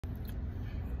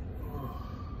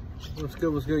What's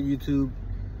good, YouTube?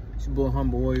 It's your boy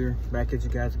Humble Warrior, back at you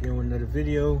guys again with another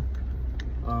video.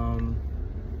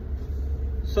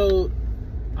 So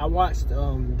I watched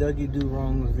Dougie Do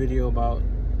Wrong's video about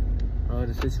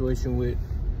the situation with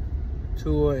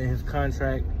Tua and his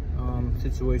contract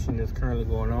situation that's currently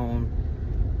going on,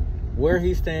 where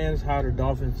he stands, how the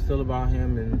Dolphins feel about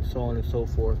him, and so on and so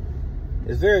forth.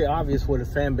 It's very obvious where the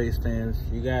fan base stands.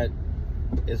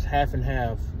 It's half and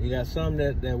half. You got some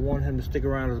that want him to stick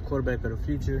around as a quarterback of the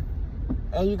future,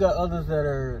 and you got others that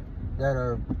are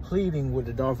pleading with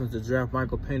the Dolphins to draft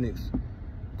Michael Penix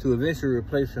to eventually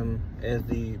replace him as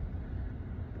the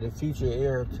future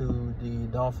heir to the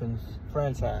Dolphins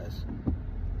franchise.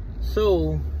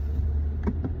 So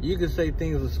you could say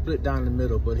things are split down the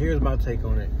middle, but here's my take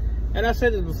on it. And I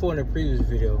said this before in a previous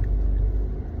video.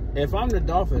 If I'm the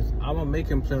Dolphins, I'm gonna make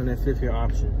him play on that 5th-year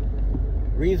option.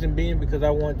 Reason being because I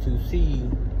want to see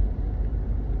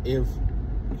if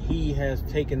he has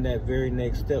taken that very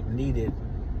next step needed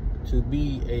to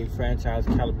be a franchise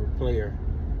caliber player.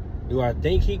 Do I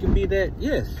think he can be that?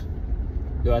 Yes.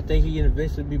 Do I think he can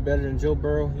eventually be better than Joe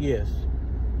Burrow? Yes.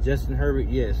 Justin Herbert?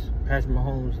 Yes. Patrick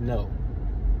Mahomes? No.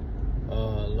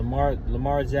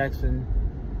 Lamar Jackson?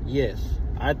 Yes.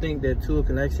 I think that Tua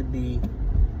can actually be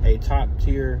a top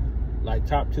tier, like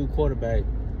top 2 quarterback,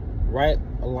 right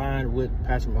aligned with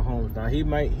Patrick Mahomes. Now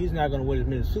he's not going to win as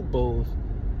many Super Bowls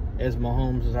as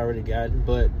Mahomes has already gotten,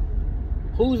 but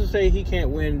who's to say he can't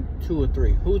win 2 or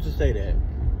 3? Who's to say that?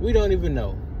 We don't even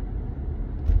know,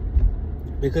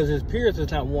 because his peers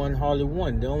has not won hardly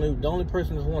one. The only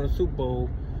person that's won a Super Bowl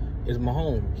is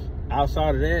Mahomes.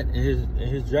 Outside of that, in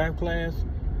his draft class,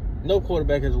 no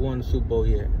quarterback has won the Super Bowl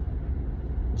yet.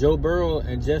 Joe Burrow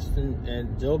and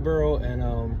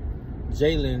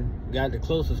Jalen got the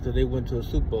closest because they went to a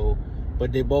Super Bowl,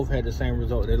 but they both had the same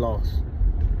result. They lost.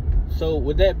 So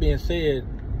with that being said,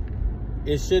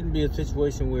 it shouldn't be a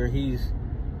situation where he's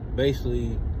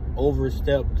basically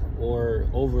overstepped or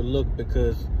overlooked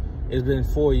because it's been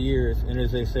 4 years, and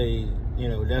as they say,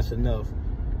 that's enough.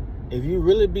 If you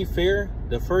really be fair,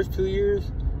 the first 2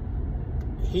 years,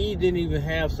 he didn't even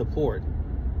have support.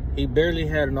 He barely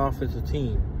had an offensive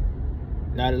team.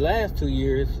 Now the last 2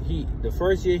 years, the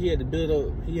first year he had to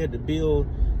build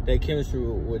that chemistry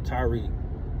with Tyreek.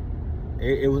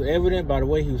 It was evident by the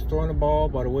way he was throwing the ball,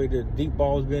 by the way the deep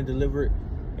ball was being delivered,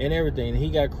 and everything. And he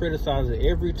got criticized at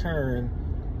every turn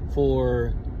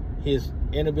for his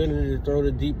inability to throw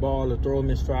the deep ball or throw him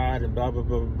in stride and blah blah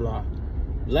blah blah blah.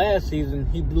 Last season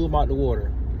he blew him out the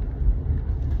water.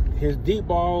 His deep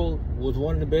ball was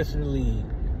one of the best in the league,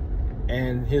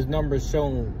 and his numbers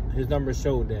showed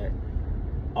that.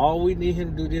 All we need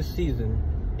him to do this season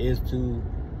is to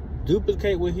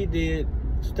duplicate what he did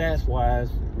stats-wise,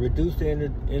 reduce the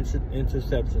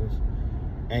interceptions,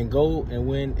 and go and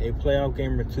win a playoff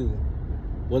game or 2.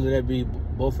 Whether that be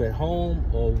both at home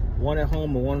or one at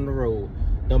home or one on the road.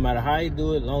 No matter how you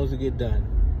do it, as long as it get done.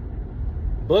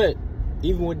 But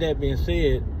even with that being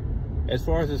said, as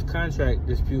far as his contract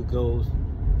dispute goes,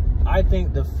 I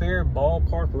think the fair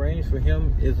ballpark range for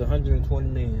him is $120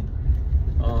 million.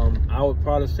 I would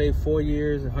probably say 4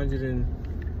 years, $125,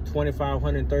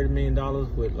 $130 million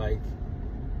with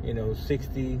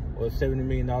 $60 or $70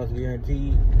 million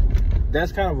guaranteed.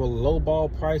 That's kind of a low ball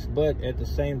price, but at the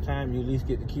same time, you at least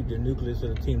get to keep the nucleus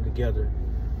of the team together.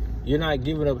 You're not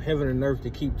giving up heaven and earth to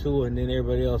keep Tua, and then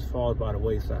everybody else falls by the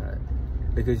wayside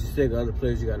because you still got other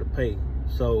players you got to pay.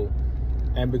 So,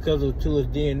 and because of Tua's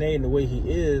DNA and the way he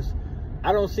is,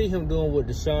 I don't see him doing what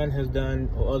Deshaun has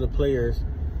done or other players.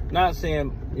 Not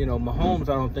saying, Mahomes,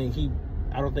 I don't think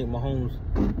Mahomes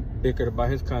bickered about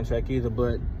his contract either,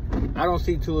 but I don't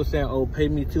see Tua saying, oh, pay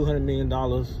me $200 million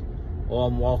or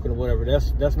I'm walking or whatever.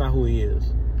 That's not who he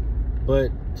is.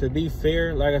 But to be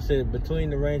fair, like I said,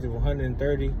 between the range of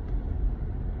 $120 to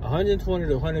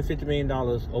 $150 million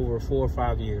over 4 or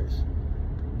 5 years,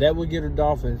 that would give the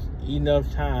Dolphins enough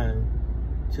time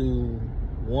to,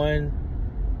 1,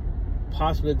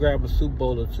 possibly grab a Super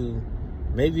Bowl or 2,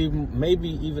 maybe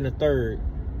even a 3rd,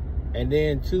 and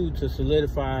then 2, to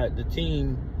solidify the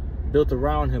team built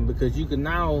around him, because you can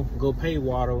now go pay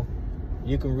Waddle,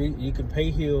 you can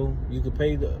pay Hill, you can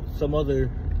pay some other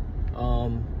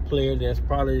player that's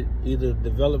probably either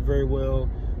developed very well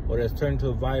or that's turned into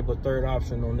a viable 3rd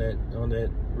option on that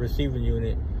receiving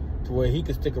unit, to where he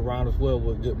can stick around as well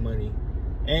with good money.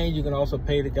 And you can also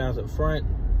pay the guys up front,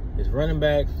 his running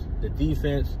backs, the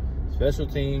defense, special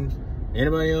teams,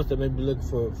 anybody else that may be looking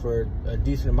for a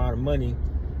decent amount of money.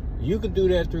 You can do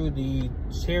that through the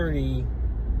charity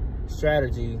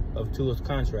strategy of Tua's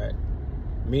contract.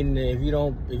 Meaning that if you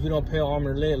don't pay arm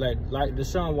and leg like the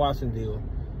Deshaun Watson deal,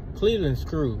 Cleveland's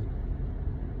screwed.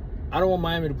 I don't want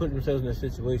Miami to put themselves in a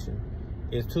situation.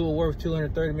 Is Tua worth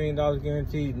 $230 million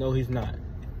guaranteed? No, he's not.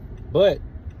 But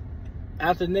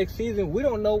after next season, we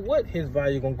don't know what his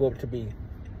value is going to go up to be.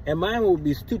 And Miami would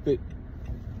be stupid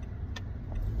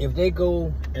if they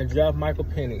go and draft Michael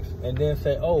Penix and then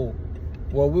say, oh,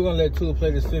 well, we're going to let Tua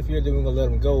play this 5th year, then we're going to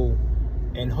let him go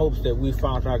in hopes that we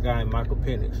found our guy in Michael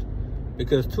Penix.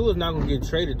 Because Tua's not going to get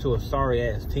traded to a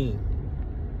sorry-ass team.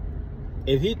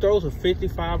 If he throws for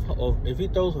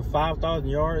 5,000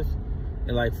 yards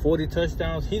and like 40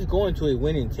 touchdowns, he's going to a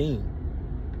winning team.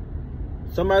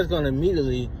 Somebody's going to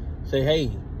immediately say,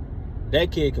 hey,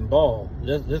 that kid can ball.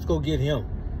 Let's go get him.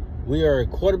 We are a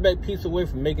quarterback piece away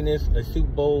from making this a Super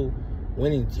Bowl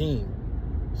winning team.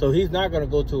 So he's not going to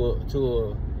go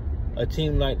to a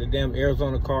team like the damn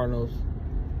Arizona Cardinals,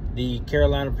 the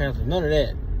Carolina Panthers, none of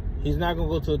that. He's not going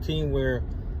to go to a team where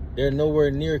they're nowhere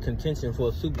near contention for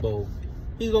a Super Bowl.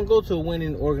 He's going to go to a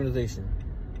winning organization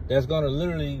that's going to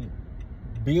literally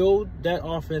build that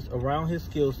offense around his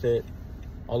skill set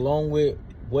along with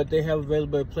what they have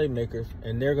available at playmakers,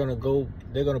 and they're going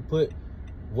to put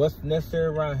what's necessary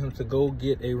around him to go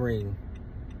get a ring.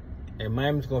 And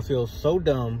Miami's going to feel so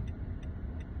dumb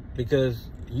because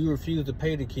you refuse to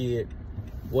pay the kid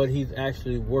what he's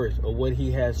actually worth or what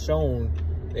he has shown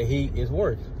that he is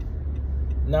worth.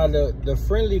 Now, the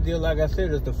friendly deal, like I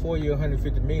said, is the 4-year,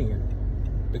 $150 million.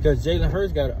 Because Jalen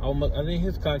Hurts got almost, I think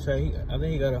his contract, I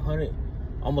think he got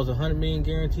almost $100 million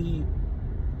guaranteed.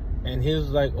 And his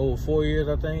like over 4 years,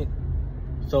 I think.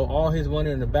 So all his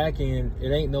money in the back end,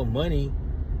 it ain't no money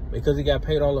because he got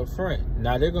paid all up front.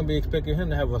 Now they're going to be expecting him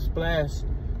to have a splash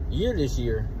year this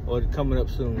year or coming up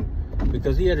soon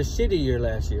because he had a shitty year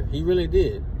last year. He really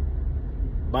did.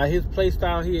 By his play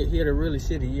style, he had a really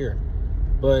shitty year.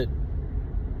 But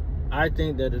I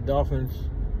think that the Dolphins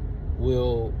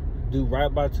will do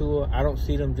right by Tua. I don't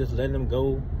see them just letting him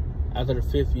go after the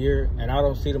 5th year. And I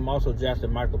don't see them also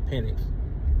drafting Michael Penix.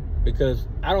 Because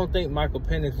I don't think Michael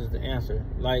Penix is the answer.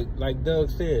 Like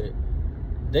Doug said,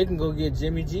 they can go get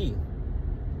Jimmy G.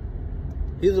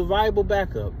 He's a viable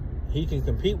backup. He can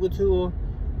compete with Tua.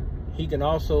 He can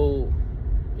also,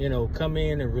 come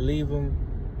in and relieve him.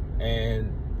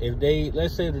 And if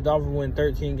let's say the Dolphins win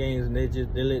 13 games and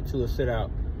they let Tua sit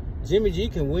out, Jimmy G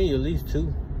can win you at least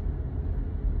 2.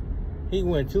 He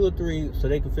can win 2 or 3, so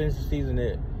they can finish the season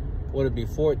at, would it be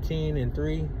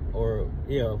 14-3? Or,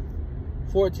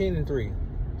 14-3.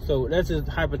 So that's just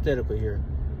hypothetical here.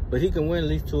 But he can win at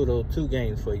least 2 of those 2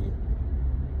 games for you.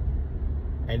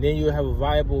 And then you'll have a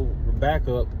viable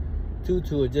backup to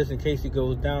Tua just in case he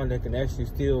goes down that can actually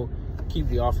still keep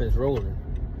the offense rolling.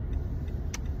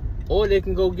 Or they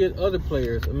can go get other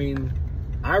players. I mean,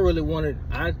 I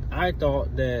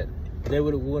thought that they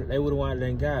would have wanted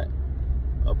and got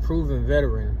a proven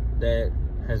veteran that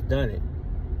has done it.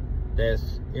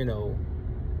 That's,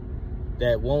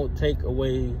 that won't take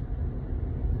away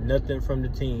nothing from the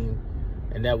team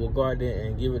and that will guard it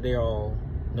and give it their all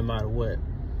no matter what.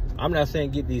 I'm not saying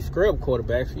get these scrub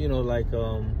quarterbacks, like,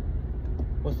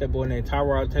 what's that boy named?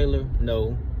 Tyrod Taylor?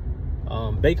 No.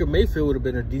 Baker Mayfield would have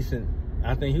been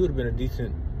I think he would have been a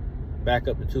decent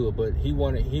backup to Tua, but he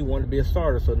wanted to be a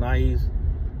starter, so now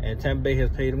and Tampa Bay has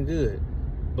paid him good.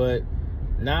 But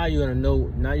now you're in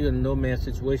a no-man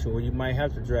situation where you might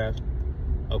have to draft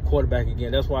a quarterback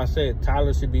again. That's why I said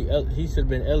Tyler should have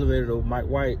been elevated over Mike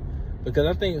White, because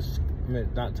I think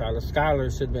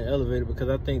Skyler should have been elevated because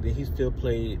I think that he still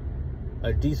played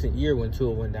a decent year when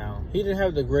Tua went down. He didn't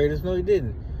have the greatest. No, he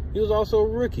didn't. He was also a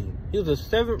rookie. He was a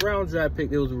 7th-round draft pick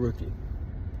that was a rookie.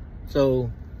 So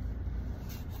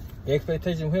the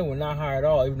expectation of him were not high at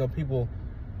all, even though people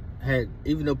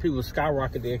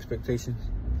skyrocketed the expectations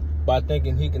by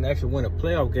thinking he can actually win a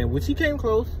playoff game, which he came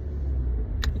close.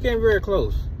 He came very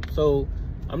close. So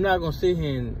I'm not gonna sit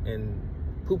here and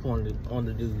poop on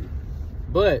the dude.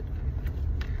 But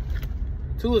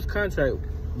Tua's contract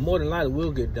more than likely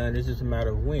will get done. It's just a matter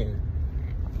of when.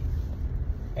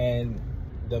 And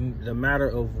the matter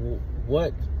of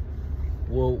what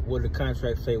will the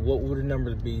contract say, what will the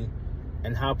numbers be,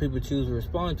 and how people choose to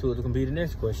respond to it is gonna be the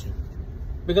next question.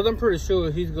 Because I'm pretty sure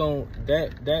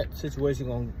that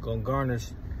situation gonna garnish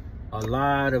a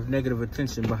lot of negative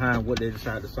attention behind what they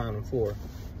decide to sign him for.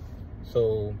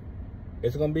 So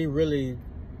it's gonna be really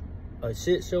a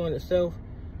shit show in itself,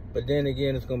 but then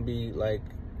again, it's gonna be like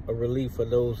a relief for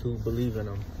those who believe in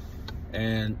him.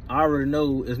 And I already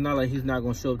know it's not like he's not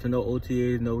gonna show up to no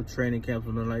OTAs, no training camps,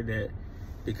 or nothing like that,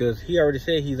 because he already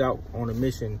said he's out on a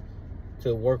mission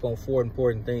to work on 4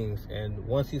 important things. And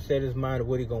once he set his mind to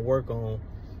what he's gonna work on,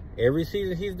 every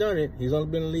season he's done it. He's only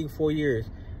been in the league 4 years.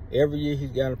 Every year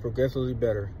he's gotten progressively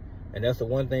better. And that's the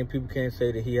one thing people can't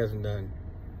say that he hasn't done.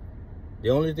 The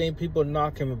only thing people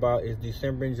knock him about is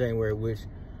December and January, which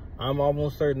I'm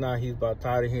almost certain now he's about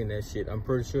tired of hearing that shit. I'm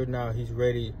pretty sure now he's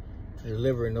ready to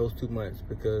deliver in those 2 months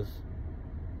because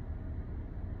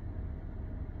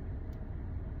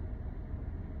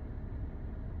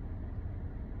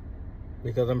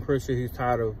I'm pretty sure he's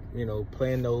tired of, you know,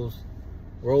 playing those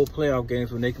road playoff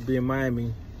games when they could be in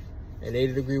Miami in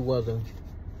 80-degree weather,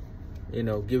 you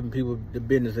know, giving people the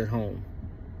business at home.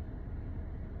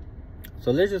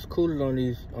 So let's just cool it on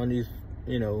these,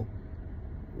 you know,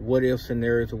 what if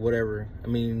scenarios or whatever. I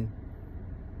mean,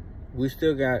 we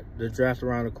still got the draft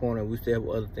around the corner. We still have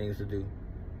other things to do.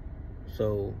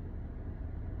 So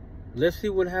let's see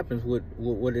what happens with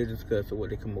what they discuss or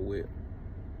what they come up with.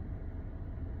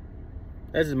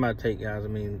 That's just my take, guys. I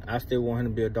mean, I still want him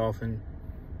to be a Dolphin.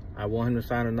 I want him to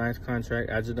sign a nice contract.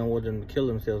 I just don't want them to kill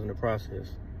themselves in the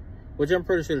process. Which I'm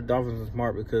pretty sure the Dolphins are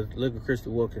smart because look at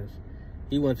Christian Wilkins.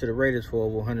 He went to the Raiders for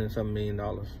over $100-something million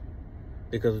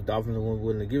because the Dolphins weren't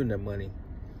willing to give him that money.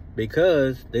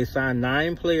 Because they signed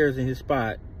 9 players in his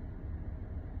spot,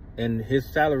 in his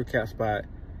salary cap spot,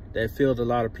 that filled a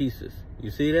lot of pieces.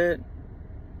 You see that?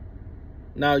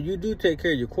 Now, you do take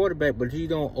care of your quarterback, but you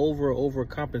don't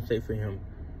overcompensate for him.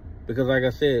 Because like I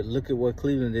said, look at what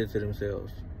Cleveland did to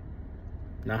themselves.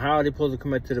 Now, how are they supposed to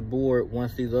come back to the board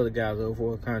once these other guys are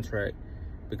over a contract?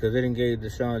 Because they didn't give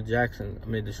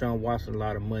Deshaun Watson a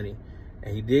lot of money.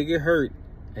 And he did get hurt,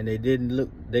 and they did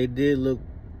look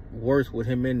worse with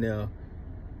him in there,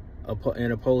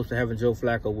 in opposed to having Joe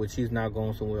Flacco, which he's now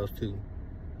going somewhere else too.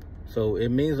 So it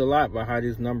means a lot by how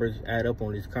these numbers add up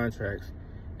on these contracts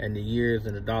and the years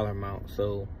and the dollar amount.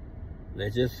 So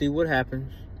let's just see what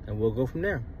happens, and we'll go from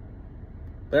there.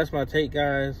 But that's my take,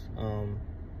 guys.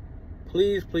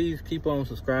 Please keep on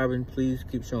subscribing. Please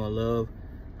keep showing love.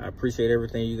 I appreciate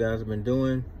everything you guys have been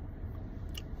doing.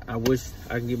 I wish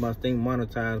I can get my thing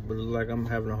monetized, but it looks like I'm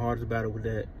having the hardest battle with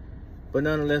that. But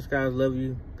nonetheless, guys, love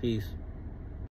you. Peace.